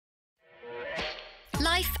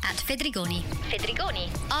Life at Fedrigoni. Fedrigoni.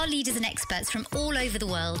 Our leaders and experts from all over the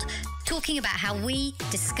world talking about how we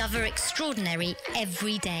discover extraordinary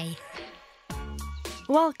every day.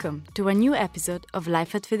 Welcome to a new episode of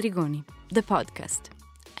Life at Fedrigoni, the podcast.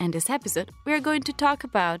 In this episode, we are going to talk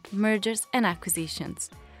about mergers and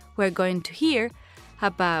acquisitions. We're going to hear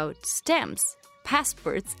about stamps,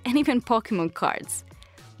 passports, and even Pokemon cards.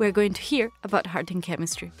 We're going to hear about art and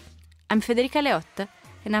chemistry. I'm Federica Leotta,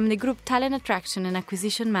 and I'm the Group Talent Attraction and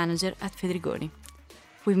Acquisition Manager at Fedrigoni.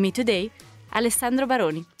 With me today, Alessandro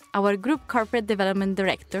Baroni, our Group Corporate Development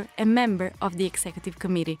Director and member of the Executive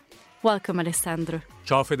Committee. Welcome, Alessandro.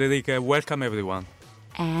 Ciao, Federica. Welcome, everyone.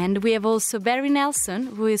 And we have also Barry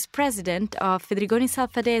Nelson, who is President of Fedrigoni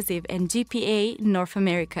Self-Adhesive and GPA North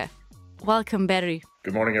America. Welcome, Barry.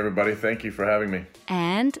 Good morning, everybody. Thank you for having me.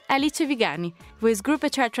 And Alice Vigani, who is Group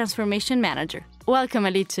HR Transformation Manager. Welcome,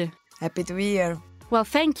 Alice. Happy to be here. Well,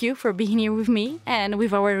 thank you for being here with me and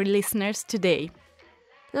with our listeners today.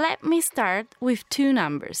 Let me start with two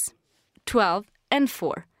numbers, 12 and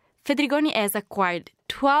 4. Fedrigoni has acquired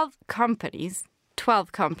 12 companies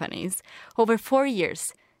over 4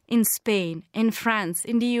 years in Spain, in France,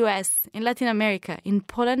 in the US, in Latin America, in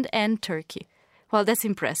Poland and Turkey. Well, that's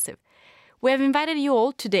impressive. We have invited you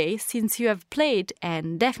all today since you have played,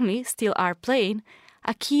 and definitely still are playing,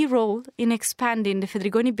 a key role in expanding the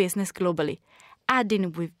Fedrigoni business globally,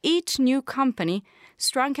 adding with each new company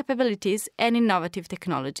strong capabilities and innovative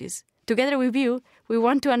technologies. Together with you, we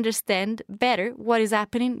want to understand better what is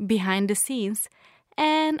happening behind the scenes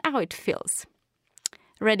and how it feels.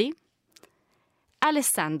 Ready?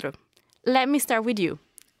 Alessandro, let me start with you.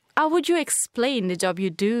 How would you explain the job you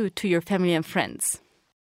do to your family and friends?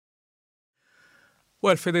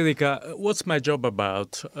 Well, Federica, what's my job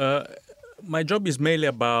about? My job is mainly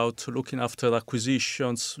about looking after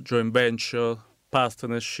acquisitions, joint venture,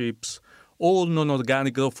 partnerships, all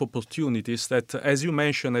non-organic growth opportunities that, as you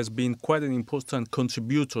mentioned, has been quite an important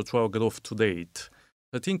contributor to our growth to date.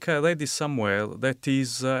 I think I read it somewhere that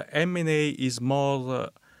M&A is more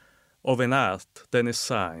of an art than a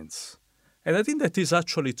science. And I think that is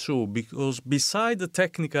actually true because beside the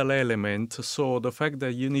technical element, so the fact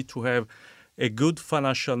that you need to have a good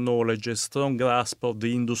financial knowledge, a strong grasp of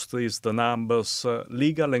the industries, the numbers,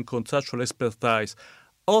 legal and contractual expertise,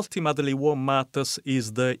 ultimately what matters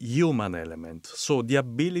is the human element. So the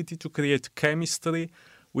ability to create chemistry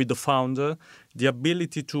with the founder, the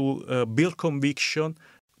ability to build conviction,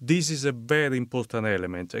 this is a very important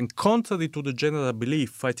element. And contrary to the general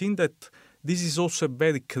belief, I think that this is also a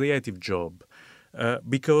very creative job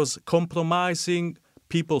because compromising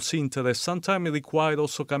people's interests sometimes requires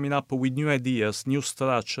also coming up with new ideas, new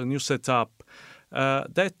structure, new setup.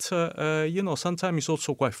 Sometimes it's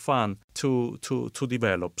also quite fun to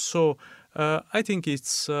develop. So I think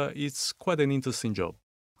it's quite an interesting job.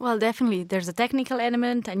 Well, definitely. There's a technical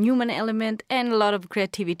element, a human element, and a lot of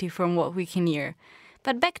creativity from what we can hear.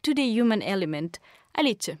 But back to the human element.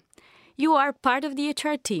 Alice, you are part of the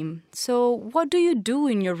HR team. So what do you do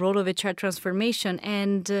in your role of HR transformation,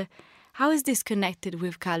 and how is this connected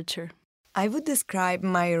with culture? I would describe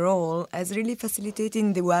my role as really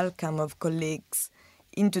facilitating the welcome of colleagues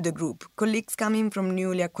into the group, colleagues coming from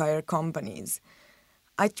newly acquired companies.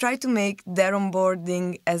 I try to make their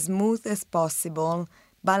onboarding as smooth as possible,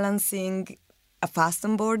 balancing a fast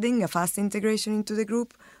onboarding, a fast integration into the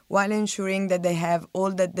group, while ensuring that they have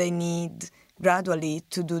all that they need gradually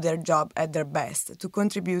to do their job at their best, to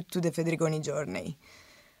contribute to the Fedrigoni journey.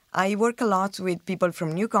 I work a lot with people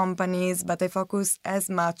from new companies, but I focus as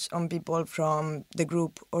much on people from the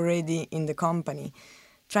group already in the company,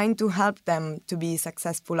 trying to help them to be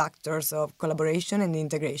successful actors of collaboration and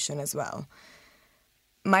integration as well.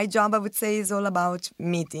 My job, I would say, is all about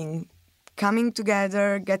meeting, coming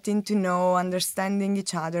together, getting to know, understanding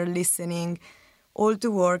each other, listening, all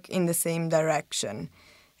to work in the same direction.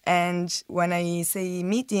 And when I say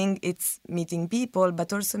meeting, it's meeting people,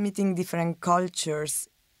 but also meeting different cultures,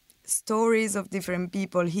 stories of different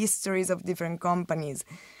people, histories of different companies,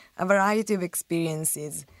 a variety of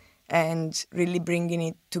experiences, and really bringing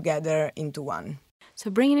it together into one. So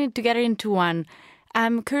bringing it together into one,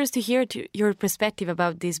 I'm curious to hear your perspective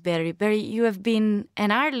about this, Barry. Barry, you have been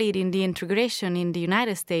an art lead in the integration in the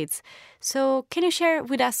United States. So can you share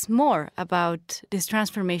with us more about this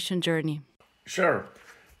transformation journey? Sure.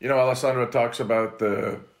 Alessandro talks about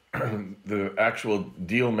the actual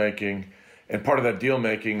deal making. And part of that deal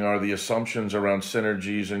making are the assumptions around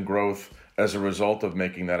synergies and growth as a result of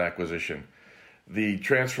making that acquisition. The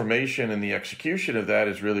transformation and the execution of that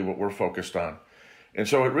is really what we're focused on. And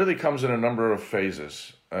so it really comes in a number of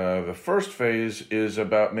phases. The first phase is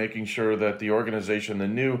about making sure that the organization, the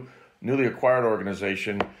new newly acquired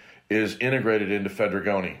organization is integrated into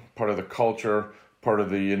Fedrigoni, part of the culture, part of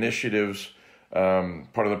the initiatives,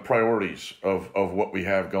 part of the priorities of what we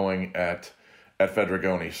have going at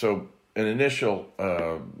Fedrigoni. So an initial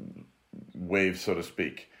wave, so to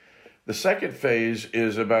speak. The second phase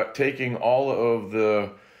is about taking all of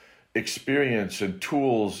the experience and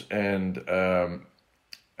tools and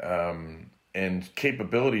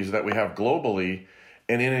capabilities that we have globally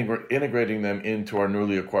and integrating them into our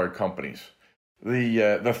newly acquired companies.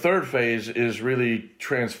 The third phase is really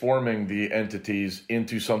transforming the entities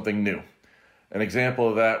into something new. An example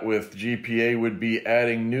of that with GPA would be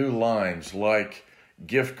adding new lines like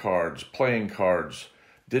gift cards, playing cards,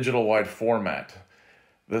 digital wide format.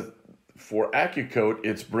 For AccuCoat,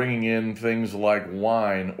 it's bringing in things like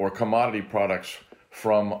wine or commodity products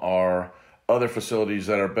from our other facilities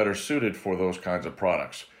that are better suited for those kinds of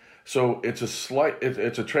products. So it's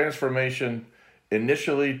a transformation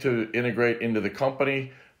initially to integrate into the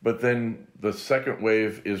company, but then the second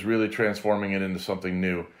wave is really transforming it into something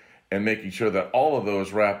new and making sure that all of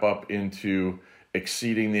those wrap up into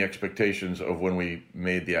exceeding the expectations of when we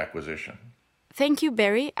made the acquisition. Thank you,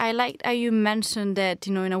 Barry. I liked how you mentioned that,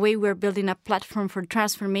 in a way we're building a platform for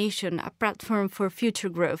transformation, a platform for future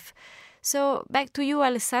growth. So back to you,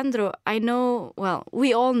 Alessandro. I know,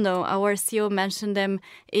 we all know, our CEO mentioned them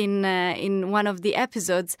in one of the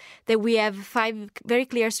episodes, that we have 5 very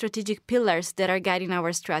clear strategic pillars that are guiding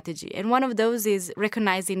our strategy. And one of those is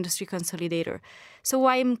recognized industry consolidator. So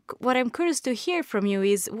what I'm curious to hear from you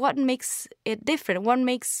is what makes it different? What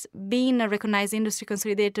makes being a recognized industry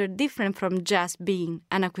consolidator different from just being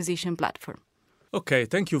an acquisition platform? Okay,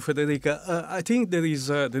 thank you, Federica. I think there is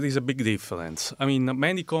a big difference. I mean,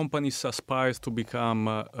 many companies aspire to become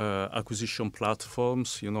acquisition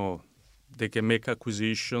platforms. They can make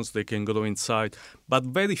acquisitions, they can grow inside, but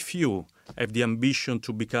very few have the ambition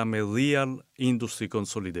to become a real industry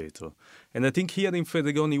consolidator. And I think here in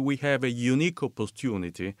Fedrigoni we have a unique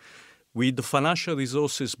opportunity with the financial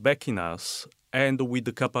resources backing us and with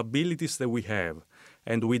the capabilities that we have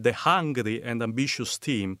and with the hungry and ambitious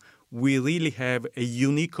team. We really have a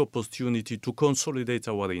unique opportunity to consolidate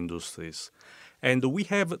our industries. And we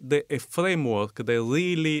have a framework that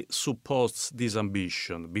really supports this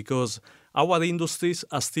ambition because our industries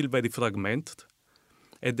are still very fragmented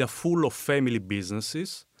and they're full of family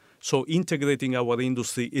businesses. So integrating our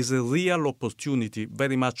industry is a real opportunity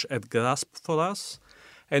very much at grasp for us.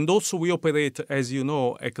 And also we operate, as you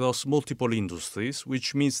know, across multiple industries,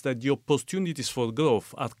 which means that the opportunities for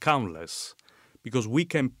growth are countless, because we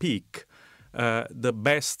can pick the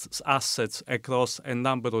best assets across a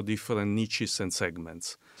number of different niches and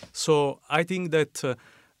segments. So I think that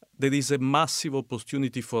there is a massive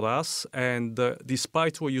opportunity for us. And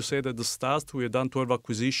despite what you said at the start, we have done 12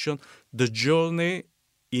 acquisitions, the journey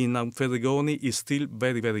in Fedrigoni is still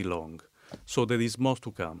very, very long. So there is more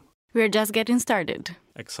to come. We're just getting started.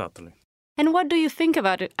 Exactly. And what do you think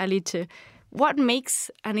about it, Alice? What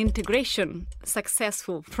makes an integration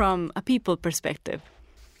successful from a people perspective?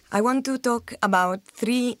 I want to talk about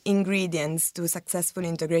 3 ingredients to successful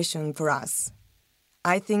integration for us.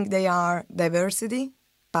 I think they are diversity,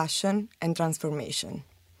 passion, and transformation.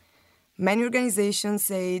 Many organizations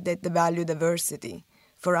say that they value diversity.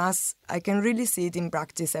 For us, I can really see it in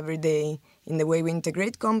practice every day in the way we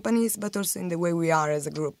integrate companies, but also in the way we are as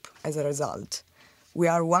a group as a result. We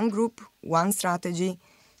are one group, one strategy,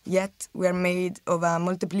 yet we are made of a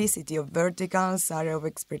multiplicity of verticals, area of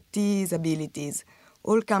expertise, abilities,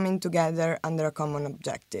 all coming together under a common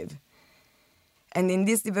objective. And in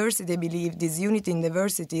this diversity, I believe this unity in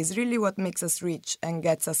diversity is really what makes us rich and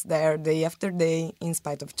gets us there day after day in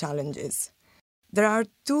spite of challenges. There are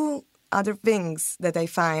 2 other things that I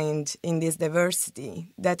find in this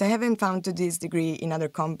diversity that I haven't found to this degree in other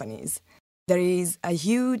companies. There is a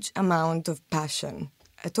huge amount of passion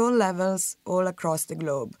at all levels, all across the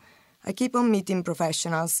globe. I keep on meeting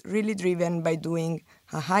professionals really driven by doing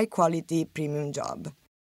a high-quality premium job.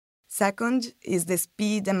 Second is the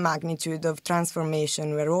speed and magnitude of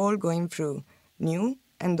transformation we're all going through, new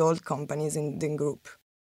and old companies in the group.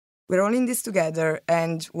 We're all in this together,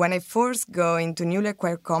 and when I first go into newly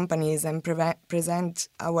acquired companies and present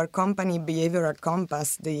our company behavioral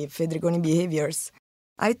compass, the Fedrigoni behaviors,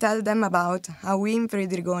 I tell them about how we in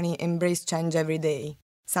Fedrigoni embrace change every day.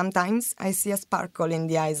 Sometimes I see a sparkle in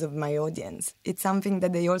the eyes of my audience. It's something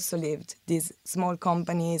that they also lived, these small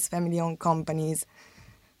companies, family-owned companies.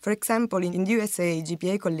 For example, in the USA,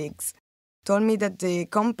 GPA colleagues told me that the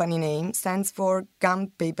company name stands for Gum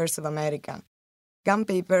Papers of America. Gum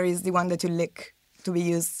paper is the one that you lick to be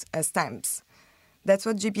used as stamps. That's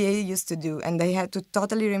what GPA used to do, and they had to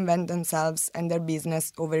totally reinvent themselves and their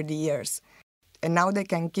business over the years. And now they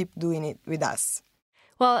can keep doing it with us.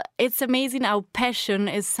 Well, it's amazing how passion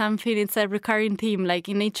is something, it's a recurring theme. Like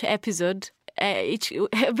in each episode,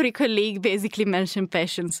 every colleague basically mentioned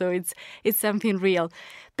passion, so it's something real.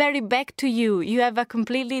 Barry, back to you. You have a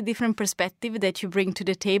completely different perspective that you bring to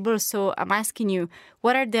the table, so I'm asking you,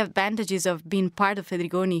 what are the advantages of being part of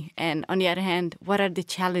Federigoni? And on the other hand, what are the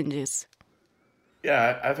challenges?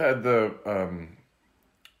 Yeah, I've had the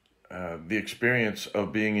experience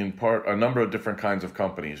of being in a number of different kinds of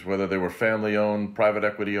companies, whether they were family-owned, private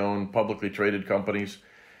equity-owned, publicly traded companies.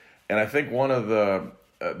 And I think one of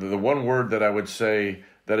the one word that I would say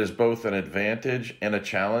that is both an advantage and a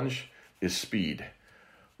challenge is speed.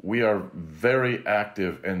 We are very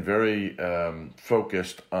active and very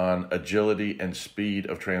focused on agility and speed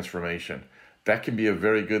of transformation. That can be a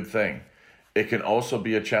very good thing. It can also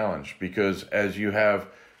be a challenge because as you have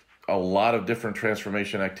a lot of different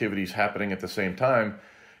transformation activities happening at the same time,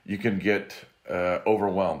 you can get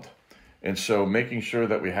overwhelmed. And so making sure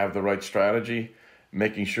that we have the right strategy,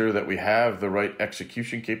 making sure that we have the right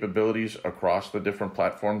execution capabilities across the different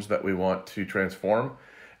platforms that we want to transform,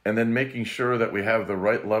 and then making sure that we have the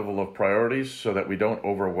right level of priorities so that we don't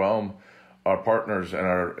overwhelm our partners and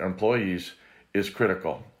our employees is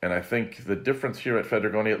critical. And I think the difference here at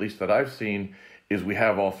Federigoni, at least that I've seen, is we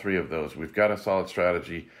have all three of those. We've got a solid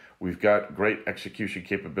strategy. We've got great execution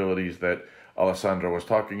capabilities that Alessandro was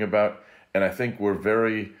talking about. And I think we're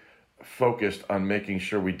very focused on making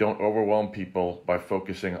sure we don't overwhelm people by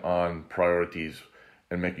focusing on priorities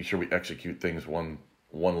and making sure we execute things one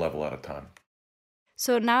level at a time.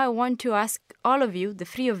 So now I want to ask all of you, the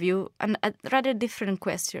three of you, a rather different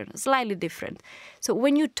question, slightly different. So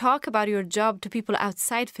when you talk about your job to people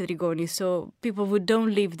outside Federigoni, so people who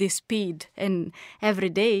don't live this speed and every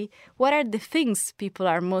day, what are the things people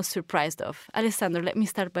are most surprised of? Alessandro, let me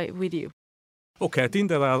start with you. Okay, I think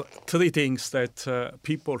there are three things that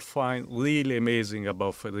people find really amazing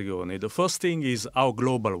about Federigoni. The first thing is how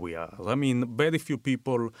global we are. I mean, very few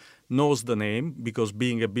people knows the name because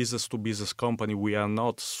being a business-to-business company, we are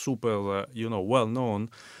not super, well-known.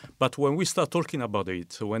 But when we start talking about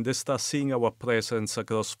it, when they start seeing our presence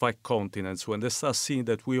across 5 continents, when they start seeing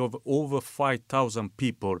that we have over 5,000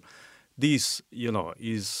 people, this,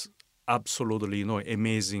 is absolutely,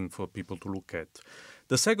 amazing for people to look at.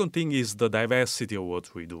 The second thing is the diversity of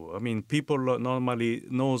what we do. I mean, people normally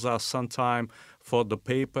knows us sometime for the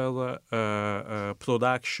paper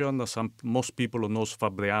production. Most people knows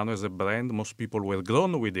Fabriano as a brand. Most people were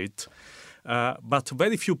grown with it. But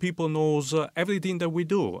very few people knows everything that we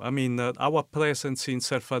do. I mean, our presence in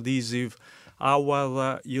self-adhesive,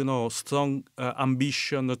 our, strong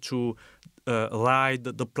ambition to ride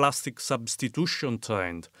the plastic substitution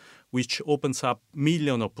trend, which opens up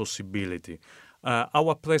millions of possibilities.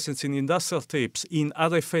 Our presence in industrial tapes, in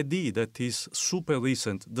RFID that is super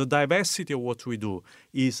recent, the diversity of what we do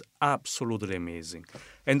is absolutely amazing.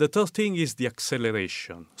 And the third thing is the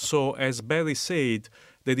acceleration. So as Barry said,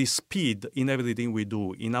 there is speed in everything we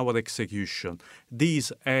do, in our execution.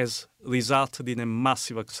 This has resulted in a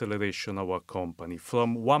massive acceleration of our company,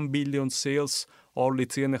 from 1 billion sales only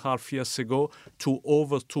 3.5 years ago to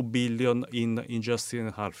over 2 billion in just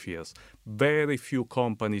 3.5 years. Very few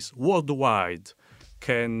companies worldwide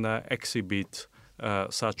can exhibit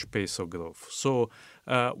such pace of growth. So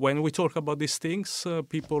when we talk about these things,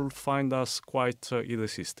 people find us quite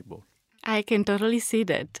irresistible. I can totally see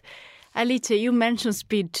that. Alice, you mentioned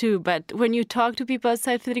speed too, but when you talk to people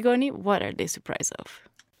outside Federigoni, what are they surprised of?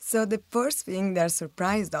 So the first thing they're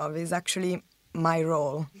surprised of is actually my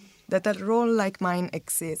role, that a role like mine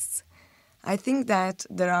exists. I think that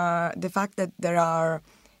the fact that there are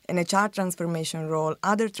an HR transformation role,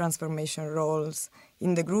 other transformation roles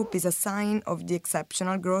in the group is a sign of the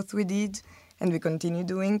exceptional growth we did and we continue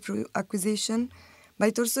doing through acquisition. But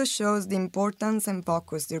it also shows the importance and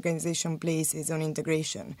focus the organization places on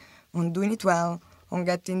integration, on doing it well, on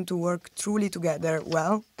getting to work truly together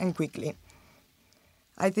well and quickly.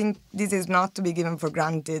 I think this is not to be given for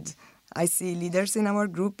granted. I see leaders in our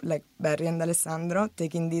group, like Barry and Alessandro,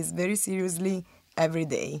 taking this very seriously every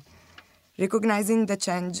day. Recognizing that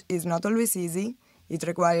change is not always easy, it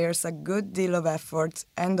requires a good deal of effort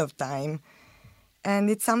and of time, and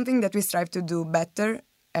it's something that we strive to do better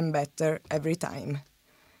and better every time.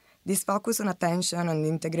 This focus on attention and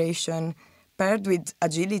integration, paired with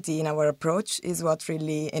agility in our approach, is what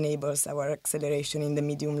really enables our acceleration in the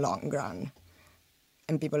medium-long run.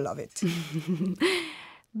 And people love it.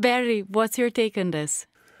 Barry, what's your take on this?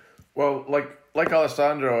 Well, like like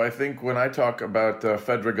Alessandro, I think when I talk about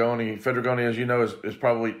Fedrigoni, as you know, is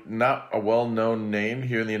probably not a well-known name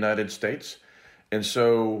here in the United States. And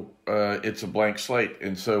so it's a blank slate.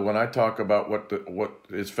 And so when I talk about what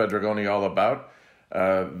is Fedrigoni all about,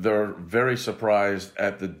 they're very surprised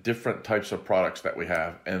at the different types of products that we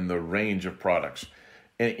have and the range of products.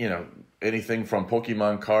 And, you know, anything from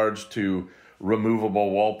Pokemon cards to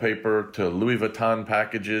removable wallpaper to Louis Vuitton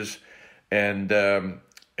packages and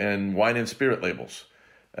wine and spirit labels.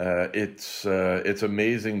 It's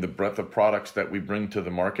amazing the breadth of products that we bring to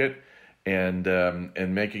the market,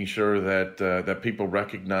 and making sure that people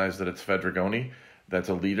recognize that it's Fedrigoni that's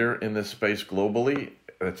a leader in this space globally,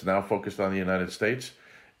 that's now focused on the United States,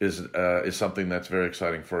 is something that's very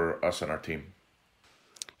exciting for us and our team.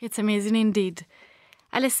 It's amazing indeed.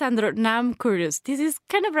 Alessandro, now I'm curious. This is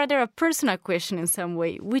kind of rather a personal question in some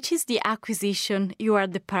way. Which is the acquisition you are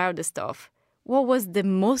the proudest of? What was the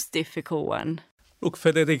most difficult one? Look,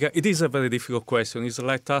 Federica, it is a very difficult question. It's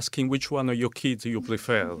like asking which one of your kids you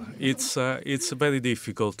prefer. It's very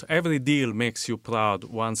difficult. Every deal makes you proud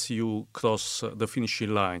once you cross the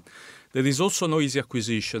finishing line. There is also no easy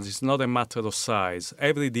acquisitions. It's not a matter of size.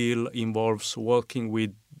 Every deal involves working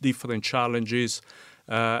with different challenges,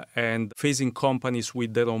 and facing companies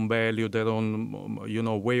with their own value, their own,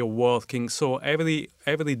 way of working. So every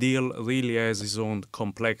deal really has its own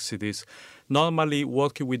complexities. Normally,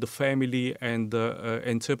 working with the family and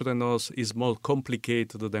entrepreneurs is more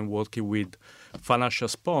complicated than working with financial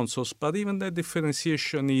sponsors. But even that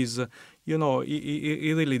differentiation is,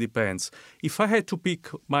 it really depends. If I had to pick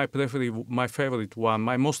my favorite one,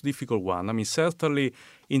 my most difficult one, certainly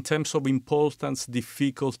in terms of importance,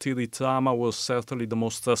 difficulty, the trauma was certainly the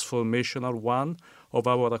most transformational one of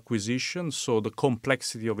our acquisition. So the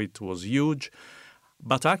complexity of it was huge.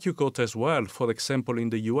 But AccuQuote as well, for example, in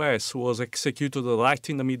the US, was executed right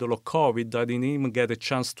in the middle of COVID. I didn't even get a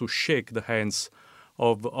chance to shake the hands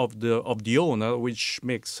of the owner, which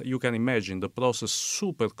makes, you can imagine, the process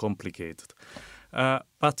super complicated.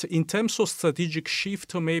 But in terms of strategic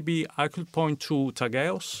shift, maybe I could point to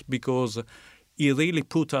Tageos, because it really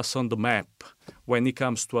put us on the map when it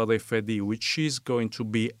comes to RFID, which is going to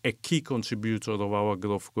be a key contributor of our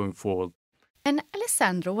growth going forward. And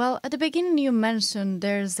Alessandro, well, at the beginning you mentioned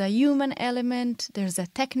there's a human element, there's a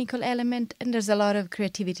technical element, and there's a lot of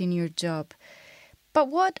creativity in your job. But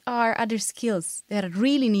what are other skills that are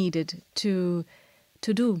really needed to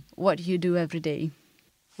do what you do every day?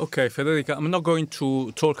 Okay, Federica, I'm not going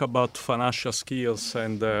to talk about financial skills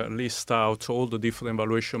and list out all the different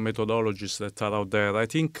evaluation methodologies that are out there. I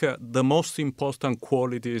think the most important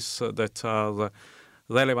qualities that are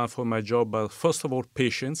relevant for my job are, first of all,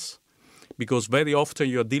 patience. Because very often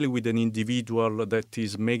you are dealing with an individual that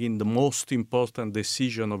is making the most important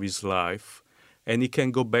decision of his life, and he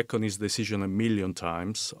can go back on his decision a million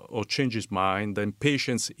times or change his mind, and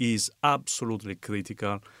patience is absolutely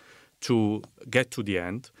critical to get to the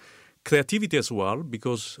end. Creativity as well,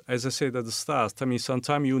 because as I said at the start,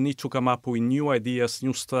 sometimes you need to come up with new ideas,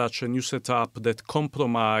 new structure, new setup that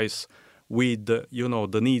compromise with,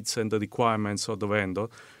 the needs and the requirements of the vendor.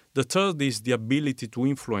 The third is the ability to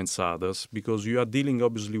influence others, because you are dealing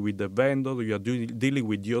obviously with the vendor, you are dealing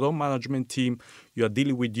with your own management team, you are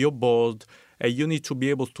dealing with your board, and you need to be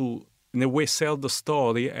able to, in a way, sell the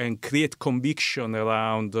story and create conviction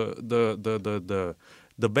around the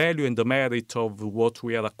value and the merit of what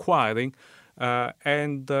we are acquiring,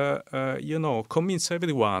 and convince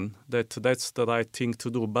everyone that that's the right thing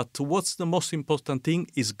to do. But what's the most important thing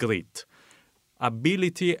is grit.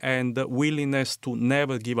 Ability and willingness to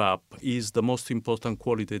never give up is the most important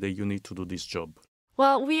quality that you need to do this job.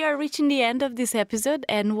 Well, we are reaching the end of this episode,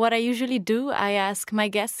 and what I usually do, I ask my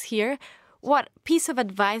guests here what piece of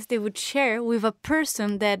advice they would share with a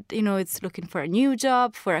person that, is looking for a new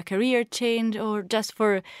job, for a career change, or just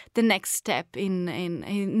for the next step in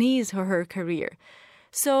his or her career.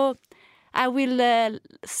 So I will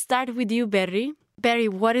start with you, Barry. Barry,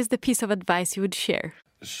 what is the piece of advice you would share?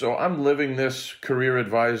 So I'm living this career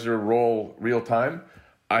advisor role real time.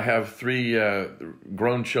 I have 3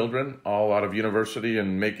 grown children, all out of university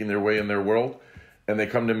and making their way in their world, and they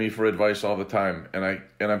come to me for advice all the time. And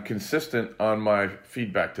I'm consistent on my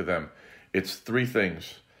feedback to them. It's 3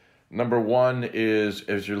 things. Number 1 is,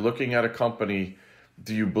 as you're looking at a company,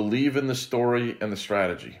 do you believe in the story and the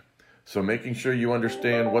strategy? So making sure you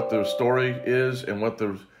understand what the story is and what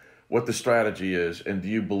the strategy is, and do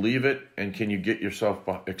you believe it, and can you get yourself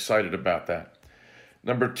excited about that?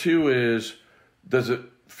 Number 2 is, does it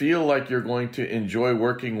feel like you're going to enjoy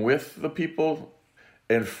working with the people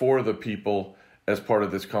and for the people as part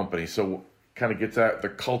of this company? So kind of gets at the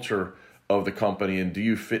culture of the company, and do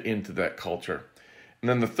you fit into that culture? And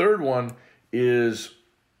then the third one is,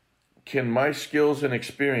 can my skills and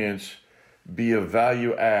experience be a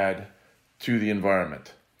value add to the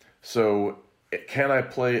environment? So can I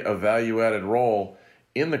play a value added role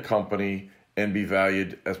in the company and be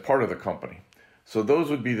valued as part of the company? So those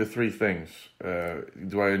would be the three things.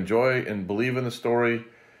 Do I enjoy and believe in the story?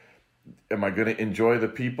 Am I going to enjoy the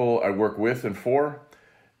people I work with and for?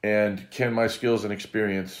 And can my skills and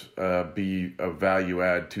experience be a value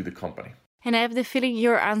add to the company? And I have the feeling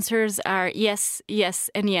your answers are yes, yes,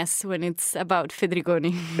 and yes when it's about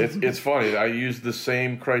Fedrigoni. It's funny. I used the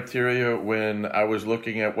same criteria when I was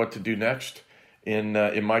looking at what to do next in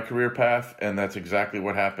my career path, and that's exactly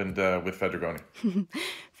what happened with Fedrigoni.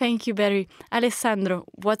 Thank you, Barry. Alessandro,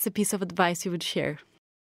 what's a piece of advice you would share?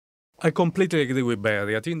 I completely agree with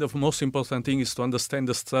Barry. I think the most important thing is to understand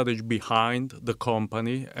the strategy behind the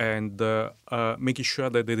company and making sure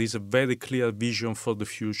that there is a very clear vision for the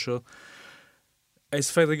future. Has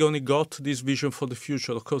Fedrigoni got this vision for the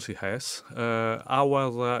future? Of course it has.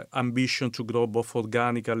 Our ambition to grow both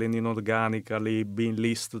organically and inorganically, being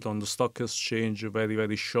listed on the stock exchange very,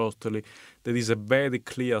 very shortly, there is a very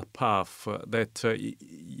clear path that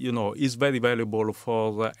is very valuable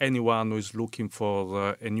for anyone who is looking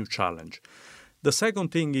for a new challenge. The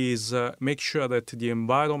second thing is make sure that the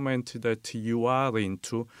environment that you are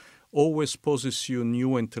into always poses you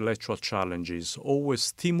new intellectual challenges, always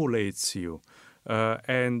stimulates you.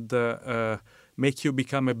 And make you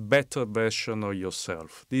become a better version of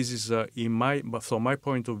yourself. This is, from my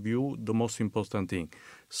point of view, the most important thing.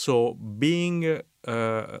 So being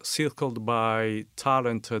circled by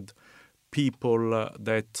talented people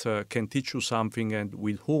that can teach you something and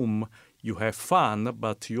with whom you have fun,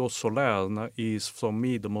 but you also learn, is, for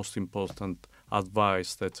me, the most important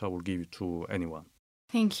advice that I will give to anyone.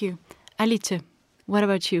 Thank you. Alice, what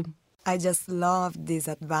about you? I just love this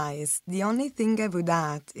advice. The only thing I would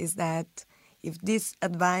add is that if this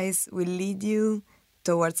advice will lead you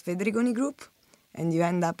towards Fedrigoni Group and you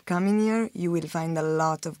end up coming here, you will find a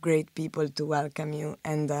lot of great people to welcome you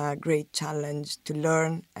and a great challenge to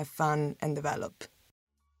learn, have fun, and develop.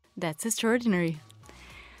 That's extraordinary.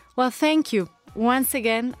 Well, thank you once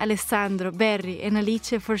again, Alessandro, Barry, and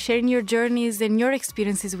Alice, for sharing your journeys and your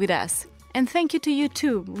experiences with us. And thank you to you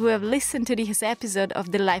too, who have listened to this episode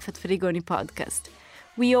of the Life at Fedrigoni podcast.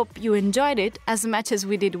 We hope you enjoyed it as much as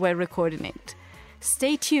we did while recording it.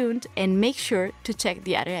 Stay tuned and make sure to check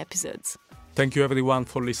the other episodes. Thank you everyone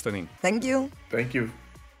for listening. Thank you. Thank you.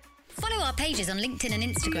 Follow our pages on LinkedIn and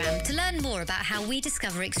Instagram to learn more about how we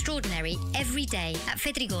discover extraordinary every day at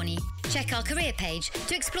Fedrigoni. Check our career page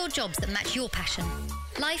to explore jobs that match your passion.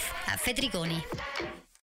 Life at Fedrigoni.